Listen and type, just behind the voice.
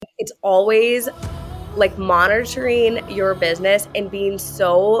It's always like monitoring your business and being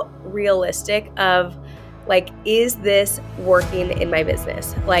so realistic of like, is this working in my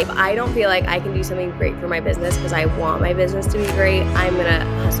business? Like, I don't feel like I can do something great for my business because I want my business to be great. I'm going to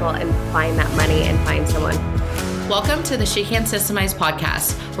hustle and find that money and find someone. Welcome to the She Can Systemize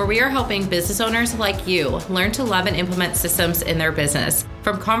podcast, where we are helping business owners like you learn to love and implement systems in their business.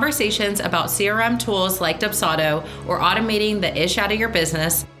 From conversations about CRM tools like Dubsado or automating the ish out of your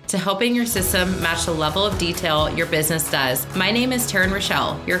business, to helping your system match the level of detail your business does. My name is Taryn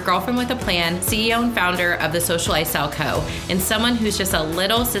Rochelle, your girlfriend with a plan, CEO and founder of the Social Lifestyle Co., and someone who's just a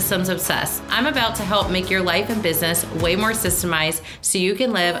little systems obsessed. I'm about to help make your life and business way more systemized so you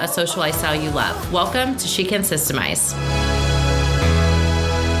can live a social lifestyle you love. Welcome to She Can Systemize.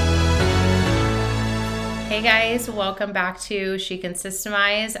 Hey guys, welcome back to She Can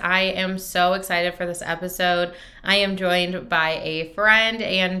Systemize. I am so excited for this episode. I am joined by a friend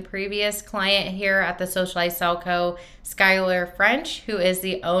and previous client here at the Social Lifestyle Co., Skylor French, who is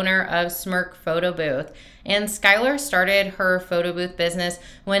the owner of Smirk Photobooth. And Skylor started her photo booth business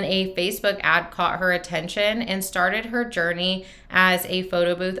when a Facebook ad caught her attention and started her journey as a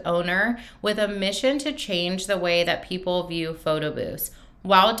photo booth owner with a mission to change the way that people view photo booths.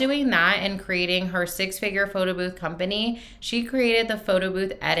 While doing that and creating her six-figure photo booth company, she created the Photo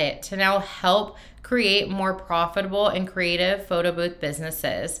Booth Edit to now help create more profitable and creative photo booth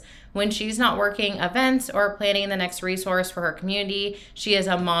businesses. When she's not working events or planning the next resource for her community, she is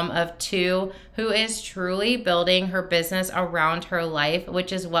a mom of two who is truly building her business around her life,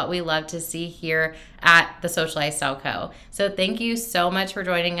 which is what we love to see here at the Social Lifestyle Co. So thank you so much for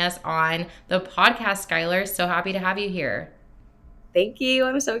joining us on the podcast, Skylor. So happy to have you here. Thank you.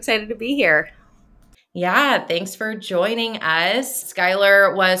 I'm so excited to be here. Yeah, thanks for joining us.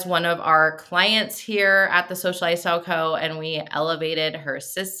 Skylor was one of our clients here at the Social Lifestyle Co., and we elevated her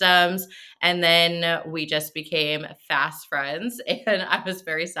systems. And then we just became fast friends. And I was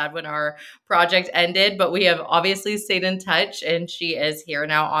very sad when our project ended, but we have obviously stayed in touch. And she is here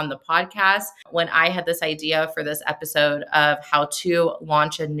now on the podcast. When I had this idea for this episode of how to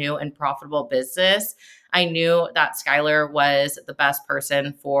launch a new and profitable business, I knew that Skylor was the best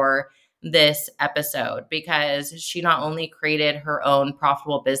person for this episode because she not only created her own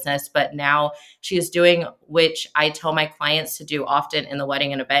profitable business, but now she is doing, which I tell my clients to do often in the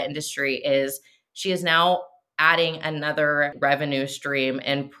wedding and event industry, is she is now adding another revenue stream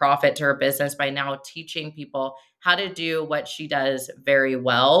and profit to her business by now teaching people how to do what she does very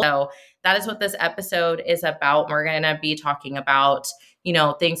well. So that is what this episode is about. We're going to be talking about,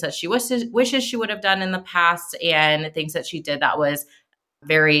 things that she wishes she would have done in the past and things that she did that was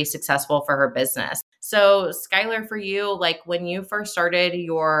very successful for her business. So Skylor, for you, like when you first started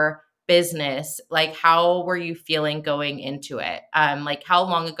your business, like how were you feeling going into it? Like how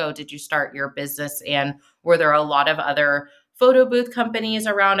long ago did you start your business, and were there a lot of other photo booth companies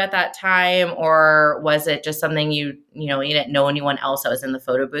around at that time, or was it just something you didn't know anyone else that was in the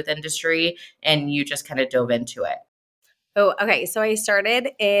photo booth industry and you just kind of dove into it? Oh, okay. So I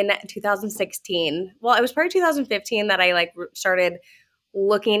started in 2016. Well, it was probably 2015 that I started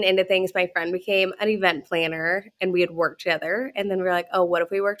looking into things. My friend became an event planner and we had worked together. And then we were like, oh, what if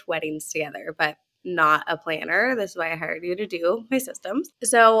we worked weddings together, but not a planner? This is why I hired you to do my systems.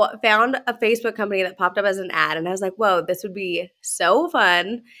 So found a Facebook company that popped up as an ad. And I was like, whoa, this would be so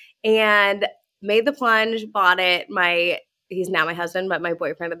fun. And made the plunge, bought it. He's now my husband, but my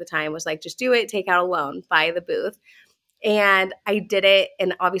boyfriend at the time was like, just do it, take out a loan, buy the booth. And I did it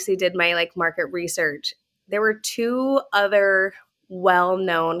and obviously did my market research. There were two other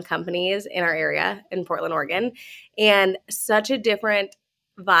well-known companies in our area in Portland, Oregon, and such a different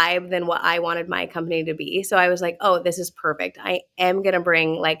vibe than what I wanted my company to be. So I was like, oh, this is perfect. I am going to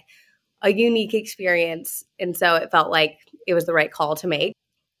bring a unique experience. And so it felt like it was the right call to make.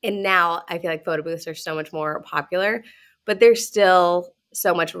 And now I feel like photo booths are so much more popular, but there's still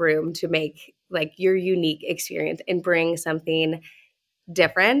so much room to make your unique experience and bring something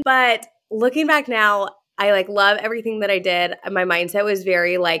different. But looking back now, I love everything that I did. My mindset was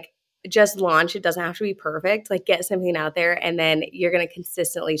very just launch. It doesn't have to be perfect. Get something out there and then you're going to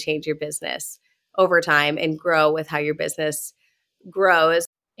consistently change your business over time and grow with how your business grows.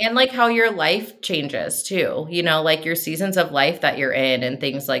 And how your life changes too, your seasons of life that you're in and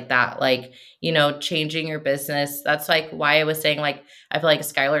things like that, changing your business. That's why I was saying, I feel like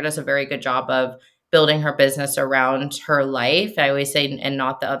Skylor does a very good job of building her business around her life. I always say, and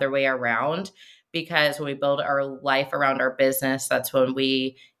not the other way around, because when we build our life around our business, that's when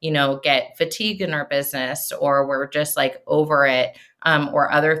we, get fatigue in our business, or we're just over it,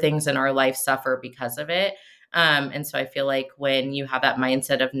 or other things in our life suffer because of it. And so I feel like when you have that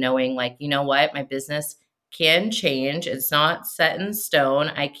mindset of knowing, like, you know what, my business can change. It's not set in stone.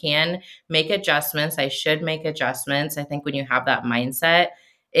 I can make adjustments. I should make adjustments. I think when you have that mindset,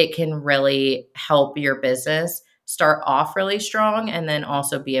 it can really help your business start off really strong and then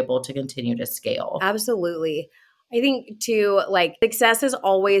also be able to continue to scale. Absolutely. I think too, like success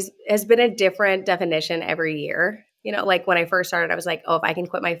has been a different definition every year. You know, like when I first started, I was like, oh, if I can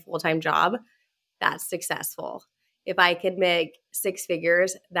quit my full-time job, that's successful. If I could make six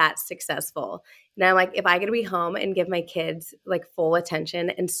figures, that's successful. And I'm like, if I could be home and give my kids like full attention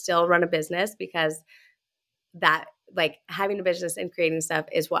and still run a business, because that like having a business and creating stuff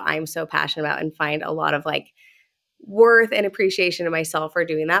is what I'm so passionate about and find a lot of like worth and appreciation in myself for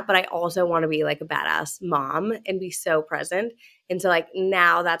doing that. But I also want to be like a badass mom and be so present. And so like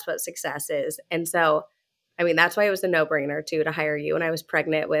now that's what success is. And so I mean, that's why it was a no-brainer too to hire you when I was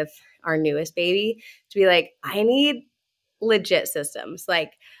pregnant with our newest baby, to be like, I need legit systems.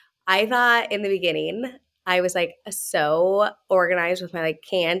 Like I thought in the beginning, I was like so organized with my like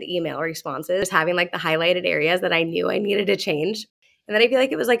canned email responses, having like the highlighted areas that I knew I needed to change. And then I feel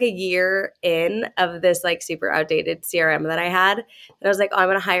like it was like a year in of this like super outdated CRM that I had. And I was like, oh, I'm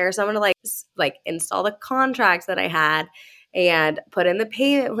going to hire someone to like install the contracts that I had and put in the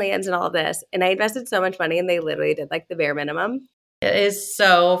payment plans and all of this. And I invested so much money and they literally did like the bare minimum. It is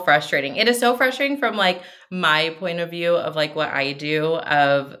so frustrating. It is so frustrating from like my point of view of like what I do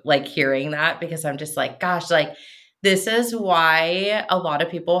of like hearing that, because I'm just like, gosh, like this is why a lot of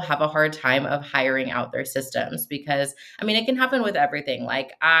people have a hard time of hiring out their systems, because I mean, it can happen with everything.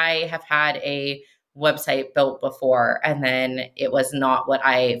 Like I have had a website built before and then it was not what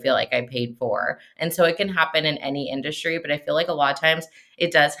I feel like I paid for. And so it can happen in any industry, but I feel like a lot of times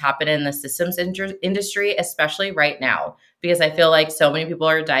it does happen in the systems industry, especially right now, because I feel like so many people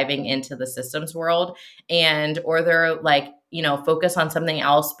are diving into the systems world, and or they're like, you know, focus on something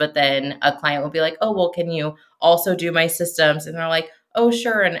else, but then a client will be like, "Oh, well, can you also do my systems?" And they're like, "Oh,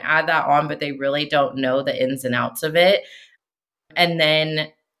 sure," and add that on, but they really don't know the ins and outs of it. And then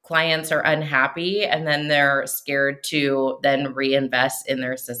clients are unhappy and then they're scared to then reinvest in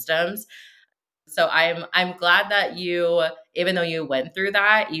their systems. So I'm glad that you, even though you went through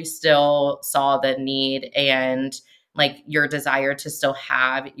that, you still saw the need and like your desire to still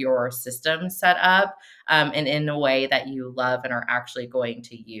have your system set up, and in a way that you love and are actually going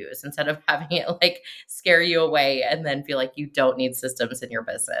to use, instead of having it like scare you away and then feel like you don't need systems in your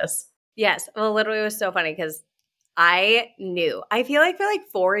business. Yes. Well, literally, it was so funny because I feel like for like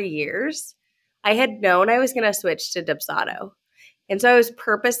 4 years, I had known I was going to switch to Dipsado. And so I was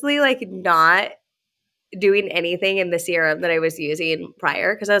purposely like not doing anything in the CRM that I was using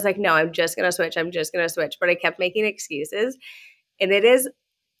prior because I was like, no, I'm just going to switch. I'm just going to switch. But I kept making excuses. And it is,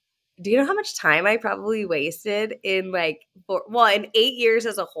 do you know how much time I probably wasted in in 8 years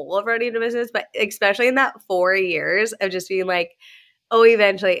as a whole of running a business, but especially in that 4 years of just being like, oh,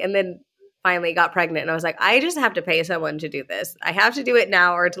 eventually. And then finally got pregnant. And I was like, I just have to pay someone to do this. I have to do it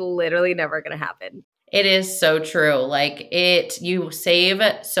now or it's literally never going to happen. It is so true. Like you save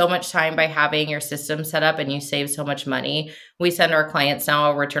so much time by having your system set up and you save so much money. We send our clients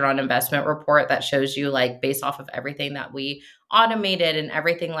now a return on investment report that shows you, like, based off of everything that we automated and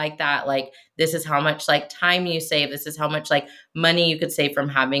everything like that, like this is how much like time you save. This is how much like money you could save from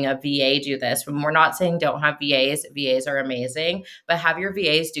having a VA do this. When we're not saying don't have VAs, VAs are amazing, but have your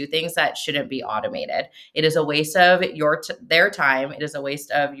VAs do things that shouldn't be automated. It is a waste of their time. It is a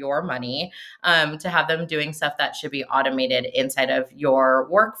waste of your money, to have them doing stuff that should be automated inside of your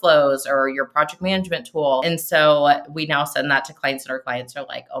workflows or your project management tool. And so we now send that to clients, and our clients are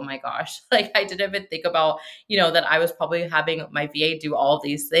like, oh my gosh, like I didn't even think about, that I was probably having my VA do all of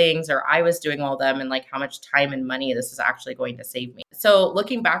these things, or I was doing all of them, and like how much time and money this is actually going to save me. So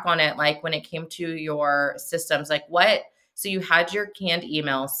looking back on it, like when it came to your systems, like so you had your canned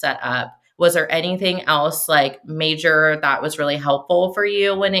email set up. Was there anything else like major that was really helpful for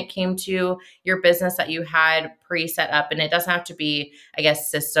you when it came to your business that you had pre-set up? And it doesn't have to be, I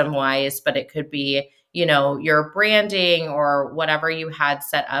guess, system wise, but it could be, your branding or whatever you had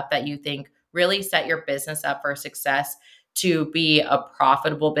set up that you think really set your business up for success to be a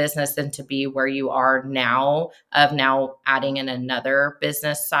profitable business and to be where you are now, of now adding in another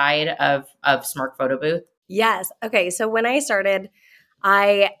business side of Smart Photo Booth? Yes. Okay. So when I started,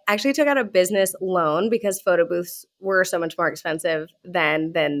 I actually took out a business loan because photo booths were so much more expensive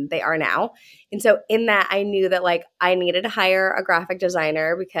than they are now. And so in that I knew that like I needed to hire a graphic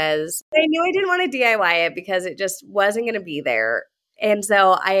designer because I knew I didn't want to DIY it because it just wasn't going to be there. And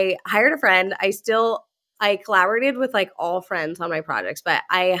so I hired a friend. I collaborated with like all friends on my projects, but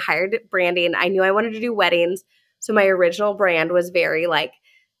I hired branding. I knew I wanted to do weddings. So my original brand was very like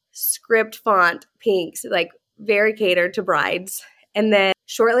script font pinks, like very catered to brides. And then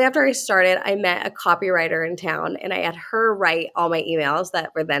shortly after I started, I met a copywriter in town and I had her write all my emails that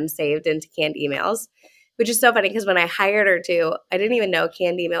were then saved into canned emails, which is so funny because when I hired her to, I didn't even know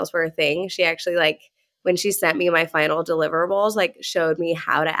canned emails were a thing. She actually like when she sent me my final deliverables, like showed me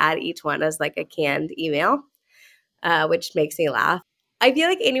how to add each one as like a canned email, which makes me laugh. I feel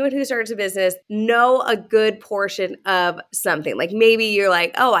like anyone who starts a business know a good portion of something. Like maybe you're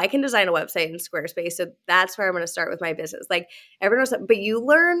like, oh, I can design a website in Squarespace, so that's where I'm going to start with my business. Like everyone knows, but you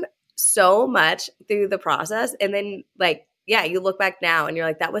learn so much through the process, and then like yeah, you look back now and you're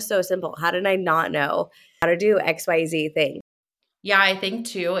like, that was so simple. How did I not know how to do X Y Z thing? Yeah, I think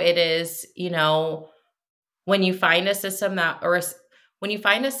too, it is, when you find a system when you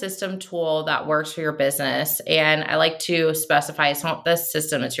find a system tool that works for your business, and I like to specify it's not the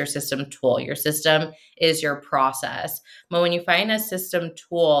system, it's your system tool. Your system is your process. But when you find a system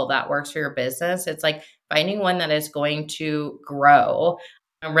tool that works for your business, it's like finding one that is going to grow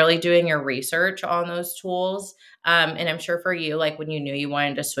and really doing your research on those tools. And I'm sure for you, like when you knew you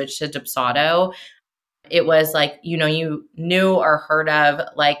wanted to switch to Dipsado, it was like, you knew or heard of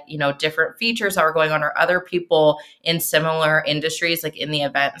like, different features that were going on, or other people in similar industries, like in the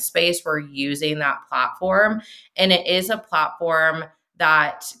event space, were using that platform. And it is a platform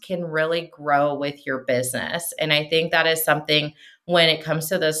that can really grow with your business. And I think that is something when it comes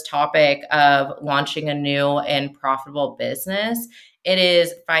to this topic of launching a new and profitable business. It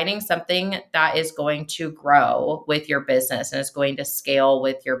is finding something that is going to grow with your business and is going to scale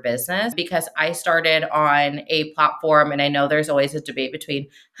with your business. Because I started on a platform, and I know there's always a debate between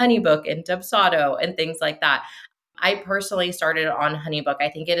Honeybook and Dubsado and things like that. I personally started on Honeybook.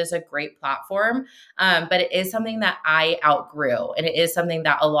 I think it is a great platform, but it is something that I outgrew. And it is something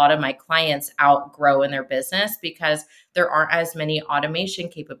that a lot of my clients outgrow in their business because there aren't as many automation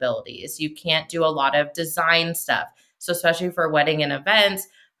capabilities. You can't do a lot of design stuff. So, especially for wedding and events,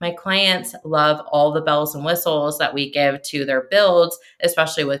 my clients love all the bells and whistles that we give to their builds,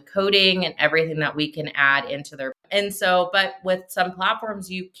 especially with coding and everything that we can add into their. And so, but with some platforms,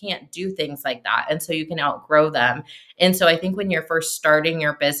 you can't do things like that. And so you can outgrow them. And so I think when you're first starting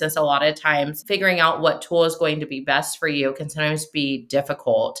your business, a lot of times figuring out what tool is going to be best for you can sometimes be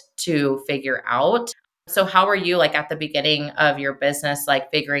difficult to figure out. So how are you like at the beginning of your business,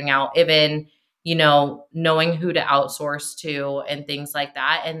 like figuring out even, knowing who to outsource to and things like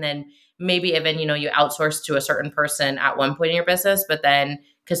that? And then maybe even, you outsource to a certain person at one point in your business, but then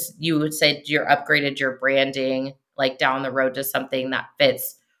because you would say you're upgraded your branding like down the road to something that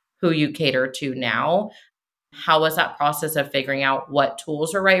fits who you cater to now. How was that process of figuring out what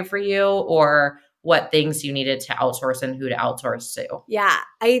tools are right for you, or what things you needed to outsource and who to outsource to? Yeah,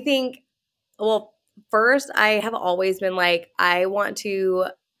 I think well, first, I have always been like, I want to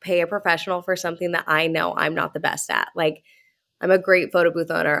pay a professional for something that I know I'm not the best at. Like, I'm a great photo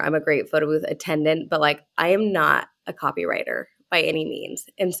booth owner, I'm a great photo booth attendant, but like, I am not a copywriter by any means.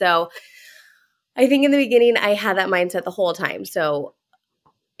 And so I think in the beginning, I had that mindset the whole time. So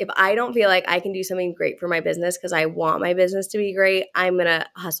if I don't feel like I can do something great for my business because I want my business to be great, I'm going to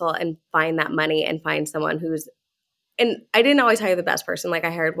hustle and find that money and find someone who's, and I didn't always hire the best person. Like,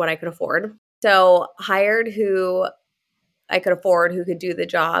 I hired what I could afford. So hired who I could afford, who could do the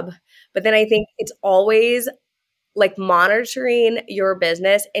job. But then I think it's always like monitoring your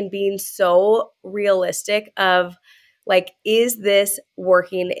business and being so realistic of like, is this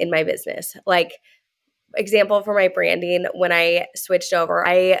working in my business? Like, example for my branding, when I switched over,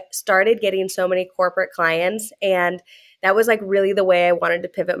 I started getting so many corporate clients, and that was like really the way I wanted to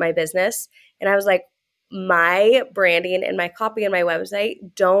pivot my business. And I was like, my branding and my copy and my website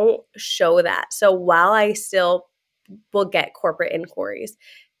don't show that. So while I still will get corporate inquiries,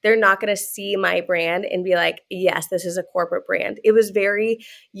 they're not going to see my brand and be like, yes, this is a corporate brand. It was very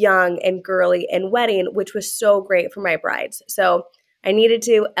young and girly and wedding, which was so great for my brides. So I needed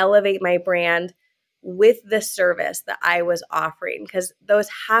to elevate my brand with the service that I was offering, because those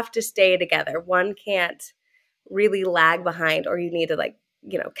have to stay together. One can't really lag behind, or you need to like,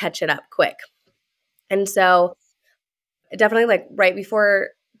 catch it up quick. And so definitely like right before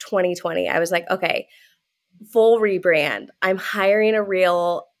 2020, I was like, okay, full rebrand. I'm hiring a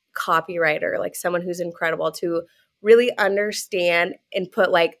real copywriter, like someone who's incredible to really understand and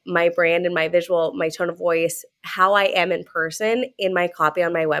put like my brand and my visual, my tone of voice, how I am in person in my copy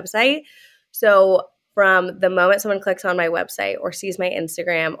on my website. So from the moment someone clicks on my website or sees my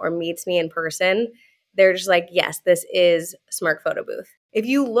Instagram or meets me in person, they're just like, yes, this is Smirk Photo Booth. If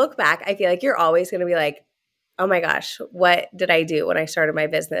you look back, I feel like you're always going to be like, oh my gosh, what did I do when I started my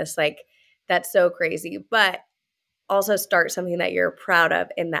business? Like, that's so crazy. But also start something that you're proud of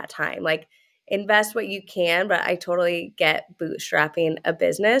in that time. Like, invest what you can, but I totally get bootstrapping a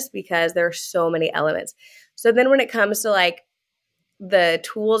business because there are so many elements. So then when it comes to like the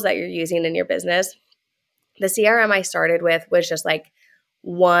tools that you're using in your business, the CRM I started with was just like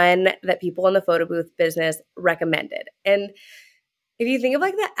one that people in the photo booth business recommended. And if you think of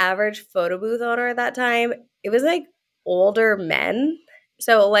like the average photo booth owner at that time, it was like older men.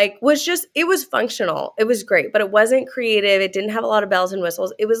 So like was just it was functional. It was great, but it wasn't creative. It didn't have a lot of bells and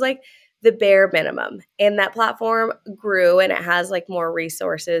whistles. It was like the bare minimum. And that platform grew and it has like more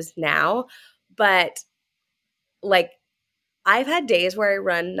resources now. But like I've had days where I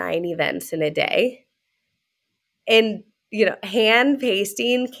run 9 events in a day and hand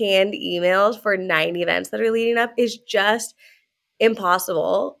pasting canned emails for 9 events that are leading up is just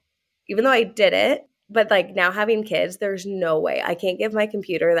impossible, even though I did it. But like now having kids, there's no way I can't give my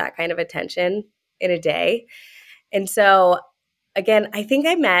computer that kind of attention in a day. And so, again, I think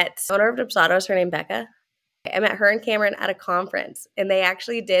I met owner of Dipsados, her name Becca. I met her and Cameron at a conference, and they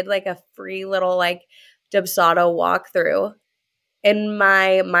actually did like a free little like Dipsado walkthrough. And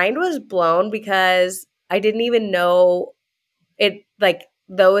my mind was blown because I didn't even know it like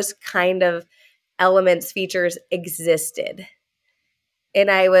those kind of elements, features existed.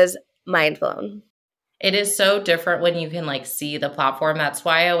 And I was mind blown. It is so different when you can like see the platform. That's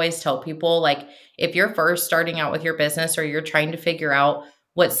why I always tell people like if you're first starting out with your business or you're trying to figure out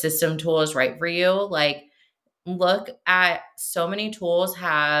what system tool is right for you, like look at so many tools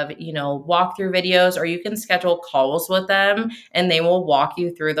have, walkthrough videos, or you can schedule calls with them and they will walk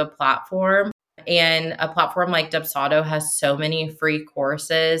you through the platform. And a platform like Dubsado has so many free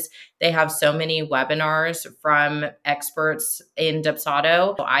courses. They have so many webinars from experts in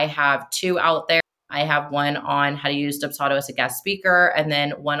Dubsado. I have 2 out there. I have one on how to use Dubsado as a guest speaker, and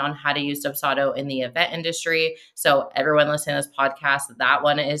then one on how to use Dubsado in the event industry. So everyone listening to this podcast, that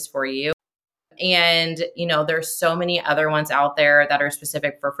one is for you. And, there's so many other ones out there that are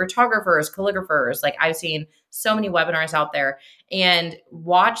specific for photographers, calligraphers. Like I've seen so many webinars out there, and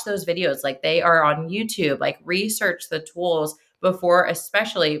watch those videos. Like they are on YouTube, like research the tools before,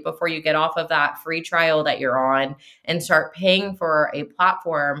 especially before you get off of that free trial that you're on and start paying for a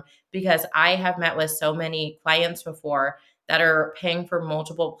platform. Because I have met with so many clients before that are paying for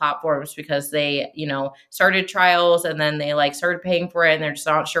multiple platforms because they, started trials and then they like started paying for it and they're just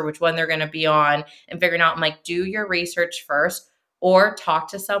not sure which one they're going to be on and figuring out. I'm like, do your research first or talk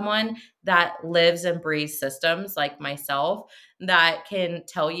to someone that lives and breathes systems like myself that can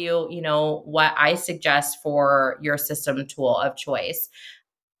tell you, what I suggest for your system tool of choice,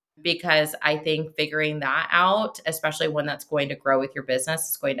 because I think figuring that out, especially one that's going to grow with your business,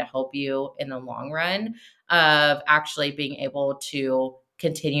 is going to help you in the long run of actually being able to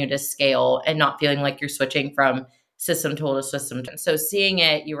continue to scale and not feeling like you're switching from system tool to system tool. So seeing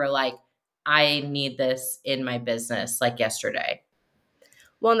it, you were like, I need this in my business like yesterday.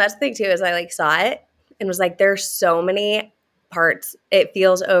 Well, and that's the thing too, is I like saw it and was like, there's so many parts. It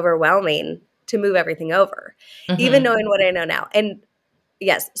feels overwhelming to move everything over, even Mm-hmm. knowing what I know now. And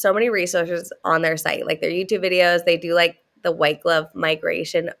yes, so many resources on their site, like their YouTube videos, they do like the white glove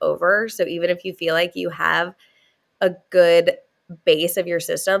migration over. So even if you feel like you have a good base of your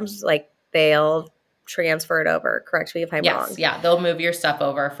systems, like they'll transfer it over. Correct me if I'm Yes. wrong. Yeah. They'll move your stuff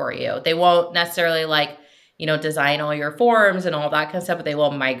over for you. They won't necessarily like, design all your forms and all that kind of stuff, but they will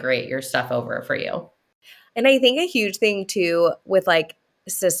migrate your stuff over for you. And I think a huge thing too with like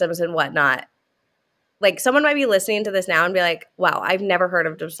systems and whatnot, like someone might be listening to this now and be like, wow, I've never heard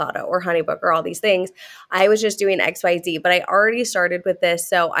of Dosado or Honeybook or all these things. I was just doing XYZ, but I already started with this.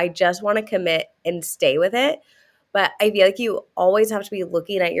 So I just want to commit and stay with it. But I feel like you always have to be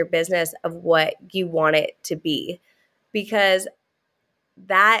looking at your business of what you want it to be, because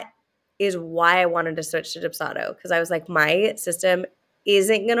that is why I wanted to switch to Dipsado, because I was like, my system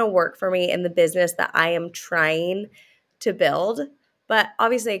isn't going to work for me in the business that I am trying to build. But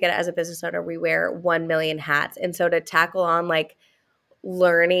obviously, again, as a business owner, we wear 1 million hats. And so to tackle on like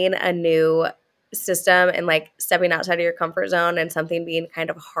learning a new system and like stepping outside of your comfort zone and something being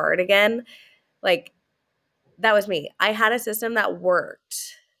kind of hard again, like that was me. I had a system that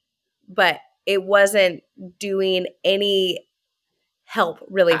worked, but it wasn't doing any help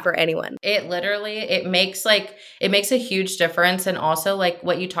really Yeah. for anyone. It literally it makes a huge difference. And also like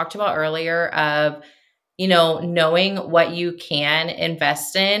what you talked about earlier of, knowing what you can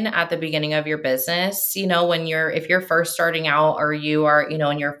invest in at the beginning of your business, when if you're first starting out or you are,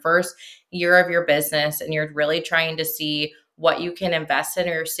 in your first year of your business and you're really trying to see what you can invest in,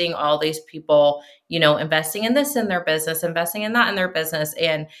 or you're seeing all these people, investing in this in their business, investing in that in their business.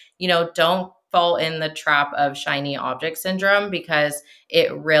 And, don't fall in the trap of shiny object syndrome, because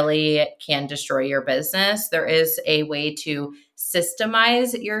it really can destroy your business. There is a way to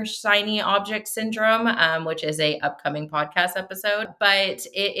systemize your shiny object syndrome, which is a upcoming podcast episode. But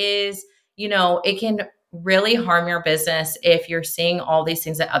it is, it can really harm your business if you're seeing all these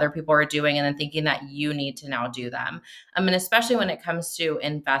things that other people are doing and then thinking that you need to now do them. And especially when it comes to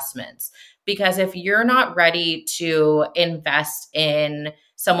investments, because if you're not ready to invest in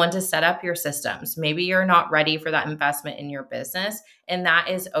someone to set up your systems, maybe you're not ready for that investment in your business, and that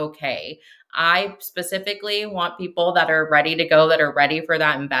is okay. I specifically want people that are ready to go, that are ready for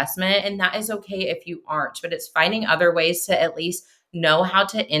that investment. And that is okay if you aren't, but it's finding other ways to at least know how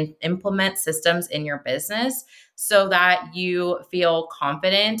to implement systems in your business so that you feel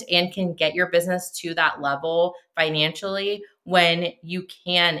confident and can get your business to that level financially when you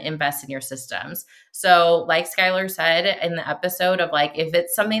can invest in your systems. So, like Skylor said in the episode, of like, if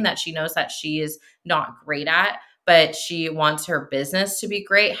it's something that she knows that she is not great at, but she wants her business to be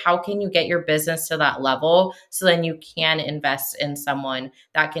great, how can you get your business to that level so then you can invest in someone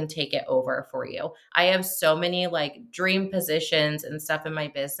that can take it over for you? I have so many like dream positions and stuff in my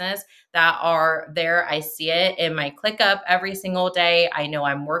business that are there. I see it in my ClickUp every single day. I know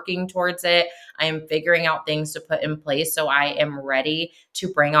I'm working towards it. I am figuring out things to put in place so I am ready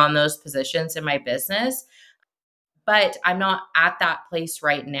to bring on those positions in my business. But I'm not at that place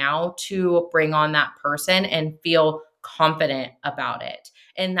right now to bring on that person and feel confident about it.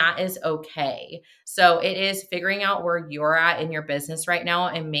 And that is okay. So it is figuring out where you're at in your business right now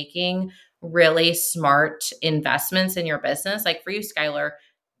and making really smart investments in your business. Like for you, Skylar,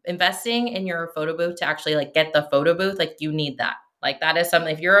 investing in your photo booth to actually like get the photo booth, like you need that. Like that is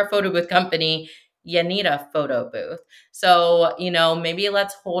something, if you're a photo booth company, you need a photo booth. So, maybe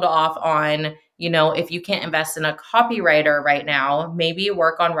let's hold off on, if you can't invest in a copywriter right now, maybe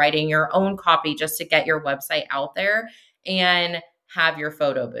work on writing your own copy just to get your website out there and have your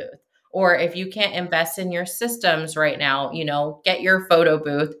photo booth. Or if you can't invest in your systems right now, get your photo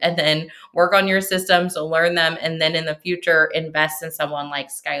booth and then work on your systems, learn them, and then in the future, invest in someone like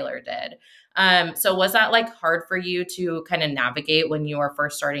Skylar did. So was that like hard for you to kind of navigate when you were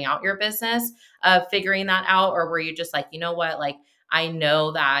first starting out your business, figuring that out? Or were you just like, you know what, like, I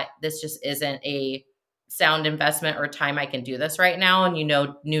know that this just isn't a sound investment or time I can do this right now, and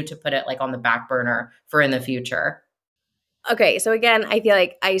knew to put it like on the back burner for in the future? Okay, so again, I feel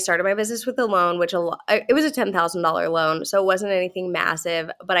like I started my business with a loan, which it was a $10,000 loan, so it wasn't anything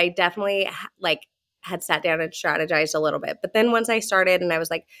massive, but I definitely like had sat down and strategized a little bit. But then once I started and I was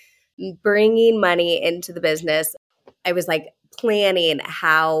like bringing money into the business, I was like planning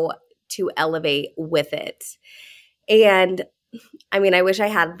how to elevate with it. And I mean, I wish I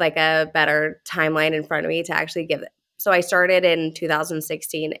had like a better timeline in front of me to actually give it. So I started in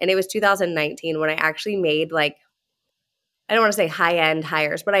 2016 and it was 2019 when I actually made like, I don't want to say high end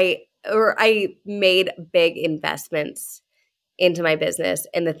hires, but I made big investments into my business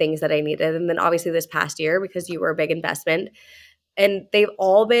and the things that I needed. And then obviously this past year, because you were a big investment, and they've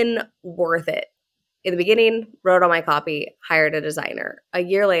all been worth it. In the beginning, wrote all my copy, hired a designer. A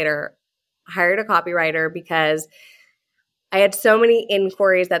year later, hired a copywriter because I had so many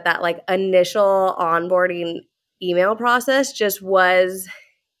inquiries that like initial onboarding email process just was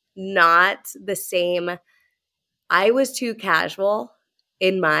not the same. I was too casual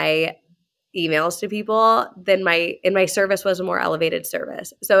in my emails to people than my service was a more elevated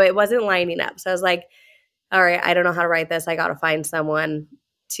service. So it wasn't lining up. So I was like, all right, I don't know how to write this. I got to find someone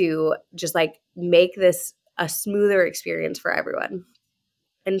to just like make this a smoother experience for everyone.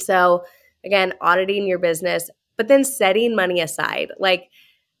 And so again, auditing your business, but then setting money aside. Like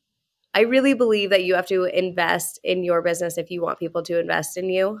I really believe that you have to invest in your business if you want people to invest in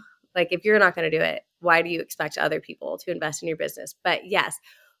you. Like if you're not going to do it, why do you expect other people to invest in your business? But yes,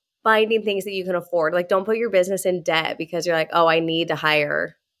 finding things that you can afford. Like don't put your business in debt because you're like, "Oh, I need to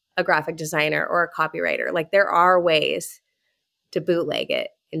hire a graphic designer or a copywriter." Like there are ways to bootleg it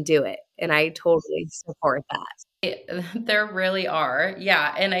and do it. And I totally support that. There really are.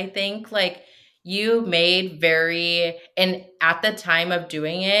 Yeah. And I think like you made and at the time of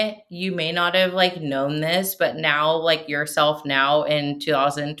doing it, you may not have like known this, but now, like yourself now in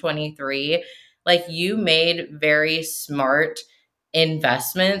 2023, like you made very smart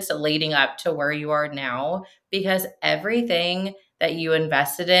investments leading up to where you are now, because everything that you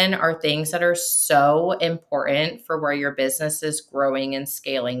invested in are things that are so important for where your business is growing and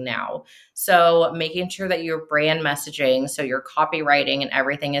scaling now. So making sure that your brand messaging, so your copywriting and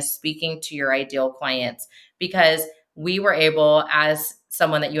everything is speaking to your ideal clients, because we were able, as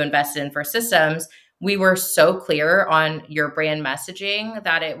someone that you invested in for systems, we were so clear on your brand messaging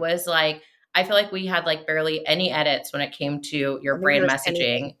that it was like, I feel like we had like barely any edits when it came to I your don't think there brand was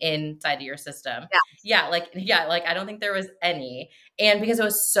anything. messaging inside of your system. Yeah. Yeah, like I don't think there was any. And because it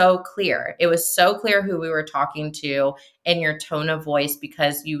was so clear, it was so clear who we were talking to and your tone of voice,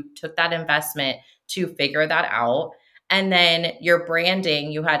 because you took that investment to figure that out. And then your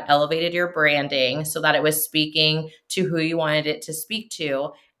branding, you had elevated your branding so that it was speaking to who you wanted it to speak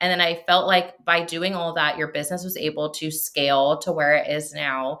to. And then I felt like by doing all that, your business was able to scale to where it is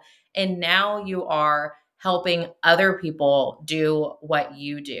now. And now you are helping other people do what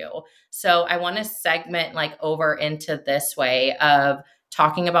you do. So I want to segment like over into this way of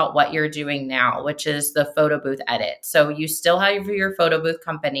talking about what you're doing now, which is the photo booth edit. So you still have your photo booth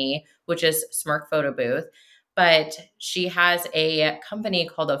company, which is Smirk Photo Booth, but she has a company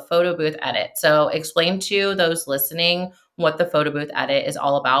called a photo booth edit. So explain to those listening what the photo booth edit is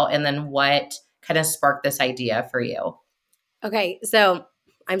all about and then what kind of sparked this idea for you. Okay, so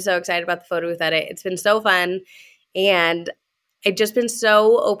I'm so excited about the photo booth edit. It's been so fun, and I've just been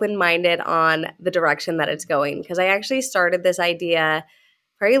so open-minded on the direction that it's going, because I actually started this idea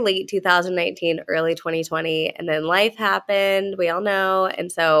very late 2019, early 2020, and then life happened, we all know,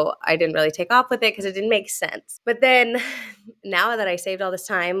 and so I didn't really take off with it because it didn't make sense. But then now that I saved all this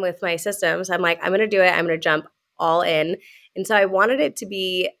time with my systems, I'm like, I'm going to do it. I'm going to jump all in. And so I wanted it to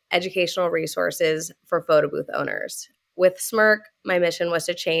be educational resources for photo booth owners. With Smirk, my mission was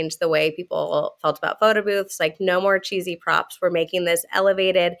to change the way people felt about photo booths. Like, no more cheesy props. We're making this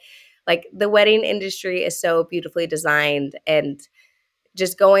elevated. Like, the wedding industry is so beautifully designed and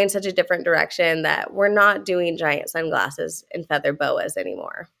just going such a different direction that we're not doing giant sunglasses and feather boas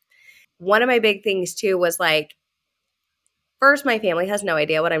anymore. One of my big things too was like, first, my family has no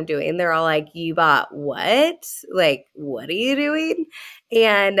idea what I'm doing. They're all like, "You bought what? Like, what are you doing?"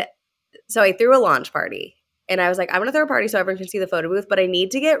 And so I threw a launch party, and I was like, "I'm gonna throw a party so everyone can see the photo booth, but I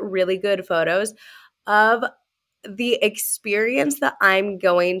need to get really good photos of the experience that I'm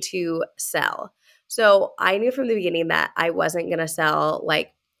going to sell." So I knew from the beginning that I wasn't going to sell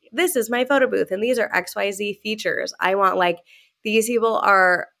like, this is my photo booth and these are XYZ features. I want like, these people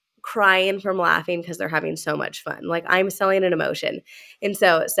are crying from laughing because they're having so much fun. Like, I'm selling an emotion. And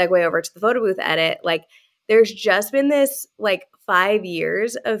so segue over to the photo booth edit, like, there's just been this like 5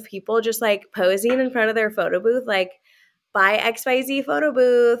 years of people just like posing in front of their photo booth, like, buy XYZ photo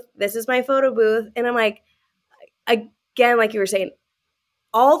booth. This is my photo booth. And I'm like, again, like you were saying,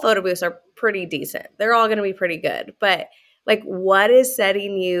 all photo booths are pretty decent. They're all going to be pretty good. But like, what is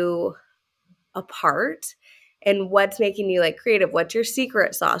setting you apart and what's making you like creative? What's your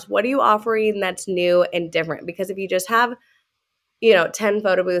secret sauce? What are you offering that's new and different? Because if you just have, 10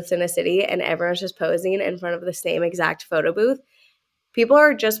 photo booths in a city and everyone's just posing in front of the same exact photo booth, people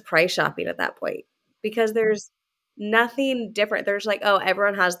are just price shopping at that point because there's nothing different. There's like, oh,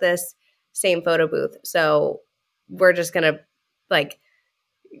 everyone has this same photo booth. So we're just going to like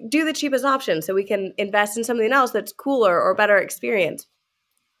do the cheapest option so we can invest in something else that's cooler or better experience.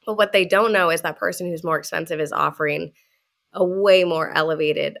 But what they don't know is that person who's more expensive is offering a way more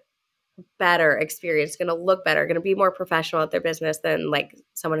elevated, better experience, going to look better, going to be more professional at their business than like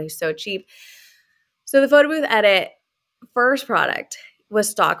someone who's so cheap. So the photo booth edit first product was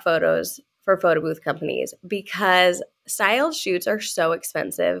stock photos for photo booth companies, because styled shoots are so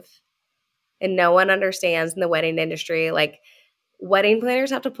expensive and no one understands in the wedding industry. Like, wedding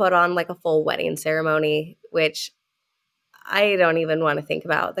planners have to put on like a full wedding ceremony, which I don't even want to think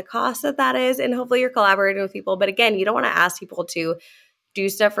about the cost that is. And hopefully you're collaborating with people. But again, you don't want to ask people to do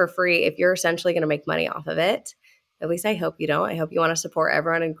stuff for free if you're essentially going to make money off of it. At least I hope you don't. I hope you want to support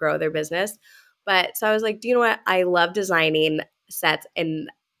everyone and grow their business. But so I was like, do you know what? I love designing sets and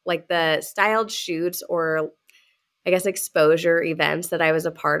like the styled shoots, or I guess exposure events that I was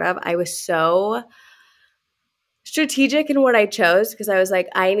a part of. I was so strategic in what I chose because I was like,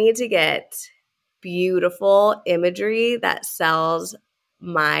 I need to get beautiful imagery that sells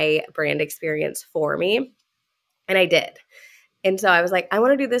my brand experience for me. And I did. And so I was like, I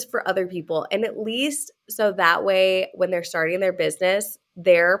want to do this for other people. And at least so that way, when they're starting their business,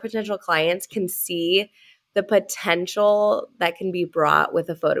 their potential clients can see the potential that can be brought with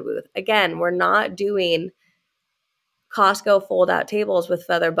a photo booth. Again, we're not doing Costco fold out tables with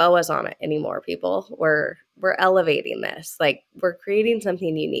feather boas on it anymore, people. We're elevating this. Like, we're creating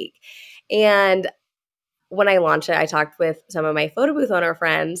something unique. And when I launched it, I talked with some of my photo booth owner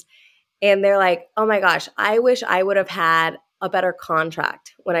friends, and they're like, "Oh my gosh, I wish I would have had a better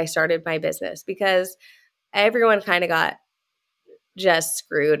contract when I started my business," because everyone kind of got just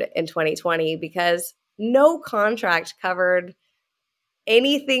screwed in 2020 because no contract covered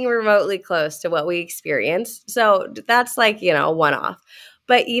anything remotely close to what we experienced. So that's like, a one off.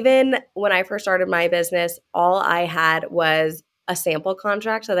 But even when I first started my business, all I had was a sample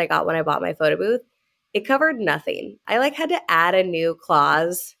contract that I got when I bought my photo booth. It covered nothing. I like had to add a new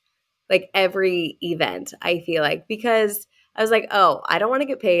clause like every event, I feel like, because I was like, oh, I don't want to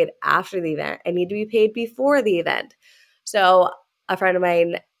get paid after the event. I need to be paid before the event. So a friend of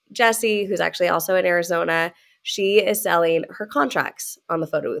mine, Jessie, who's actually also in Arizona, she is selling her contracts on the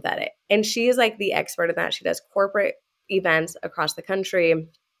photo booth edit. And she is like the expert in that. She does corporate events across the country,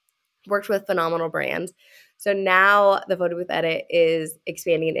 worked with phenomenal brands. So now the photo booth edit is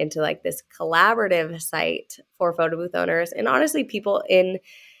expanding into like this collaborative site for photo booth owners and honestly people in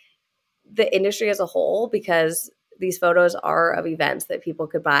the industry as a whole, because these photos are of events that people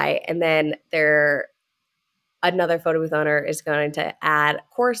could buy. And then another photo booth owner is going to add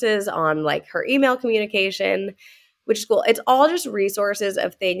courses on like her email communication, which is cool. It's all just resources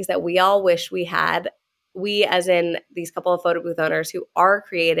of things that we all wish we had. We, as in these couple of photo booth owners who are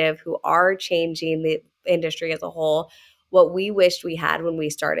creative, who are changing the industry as a whole, what we wished we had when we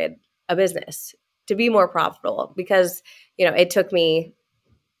started a business to be more profitable. Because, it took me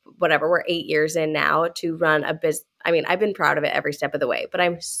whatever, we're 8 years in now to run a business. I mean, I've been proud of it every step of the way, but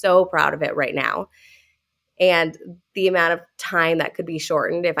I'm so proud of it right now. And the amount of time that could be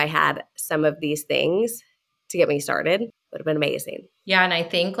shortened if I had some of these things to get me started would have been amazing. Yeah. And I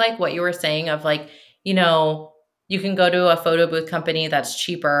think like what you were saying of like, you know, you can go to a photo booth company that's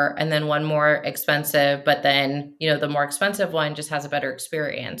cheaper and then one more expensive, but then, the more expensive one just has a better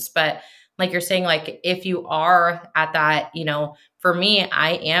experience. But like you're saying, like if you are at that, for me,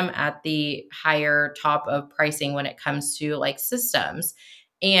 I am at the higher top of pricing when it comes to like systems.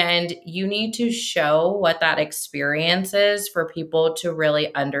 And you need to show what that experience is for people to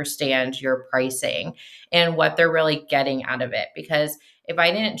really understand your pricing and what they're really getting out of it. Because if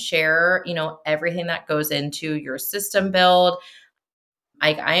I didn't share, everything that goes into your system build,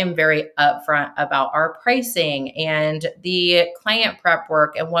 I am very upfront about our pricing and the client prep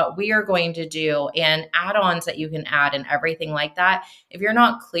work and what we are going to do and add-ons that you can add and everything like that. If you're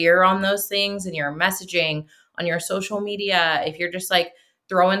not clear on those things and your messaging on your social media, if you're just like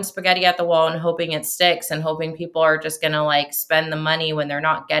throwing spaghetti at the wall and hoping it sticks and hoping people are just going to like spend the money when they're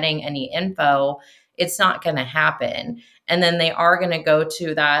not getting any info, it's not going to happen. And then they are going to go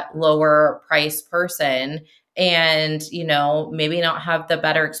to that lower price person and maybe not have the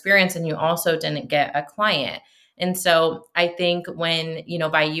better experience, and you also didn't get a client. And so I think when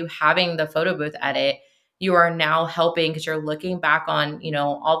by you having the photo booth edit, you are now helping because you're looking back on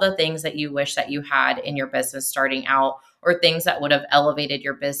all the things that you wish that you had in your business starting out, or things that would have elevated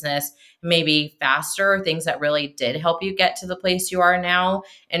your business maybe faster, things that really did help you get to the place you are now,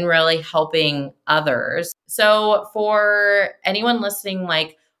 and really helping others. So for anyone listening,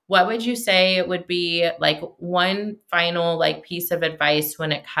 like what would you say would be like one final like piece of advice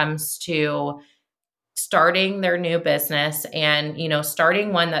when it comes to starting their new business and,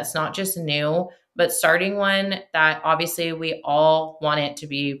 starting one that's not just new, but starting one that obviously we all want it to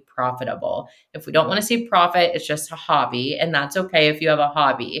be profitable. If we don't want to see profit, it's just a hobby, and that's okay if you have a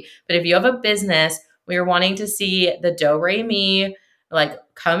hobby. But if you have a business, we're wanting to see the do re mi like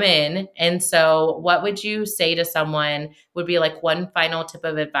come in. And so what would you say to someone would be like one final tip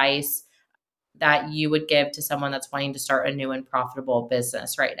of advice that you would give to someone that's wanting to start a new and profitable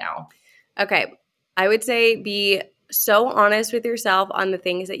business right now? Okay. I would say be so honest with yourself on the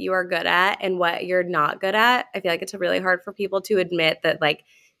things that you are good at and what you're not good at. I feel like it's really hard for people to admit that like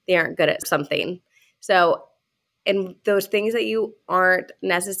they aren't good at something. So, and those things that you aren't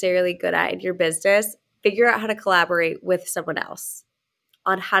necessarily good at in your business, figure out how to collaborate with someone else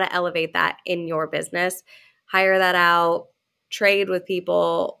on how to elevate that in your business. Hire that out, trade with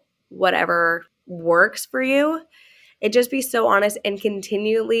people, whatever works for you. And just be so honest and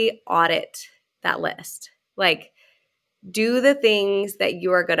continually audit that list. Like, do the things that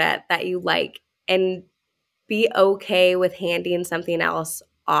you are good at that you like and be okay with handing something else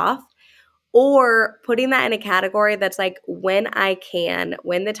off or putting that in a category that's like, when I can,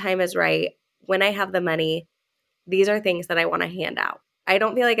 when the time is right, when I have the money, these are things that I want to hand out. I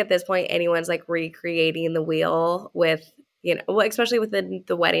don't feel like at this point anyone's like recreating the wheel with, well, especially within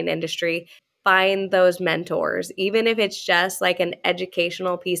the wedding industry. Find those mentors, even if it's just like an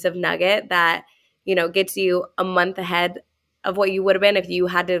educational piece of nugget that, gets you a month ahead of what you would have been if you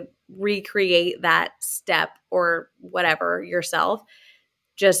had to recreate that step or whatever yourself.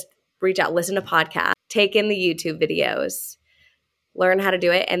 Just reach out, listen to podcasts, take in the YouTube videos, learn how to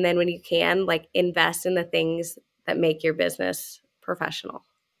do it. And then when you can, like invest in the things that make your business professional.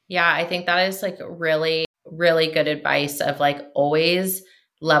 Yeah, I think that is like really, really good advice of like always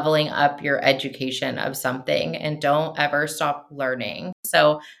leveling up your education of something and don't ever stop learning.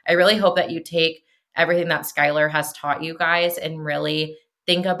 So I really hope that you take everything that Skylar has taught you guys and really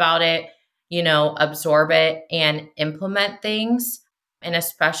think about it, absorb it and implement things. And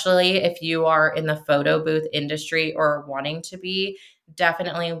especially if you are in the photo booth industry or wanting to be,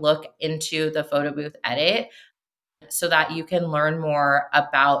 definitely look into the photo booth edit so that you can learn more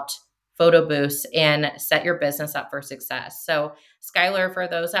about photo booths and set your business up for success. So, Skylar, for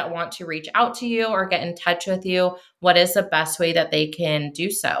those that want to reach out to you or get in touch with you, what is the best way that they can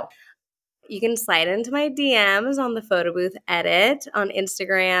do so? You can slide into my DMs on the Photo Booth Edit on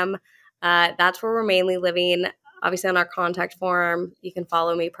Instagram. That's where we're mainly living. Obviously, on our contact form, you can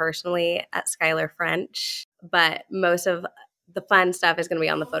follow me personally at Skylor French, but most of the fun stuff is going to be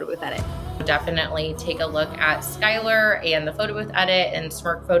on the Photo Booth Edit. Definitely take a look at Skylar and the Photo Booth Edit and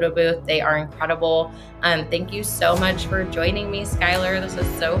Smirk Photo Booth. They are incredible. Thank you so much for joining me, Skylar. This was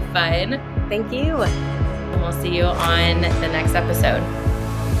so fun. Thank you. And we'll see you on the next episode.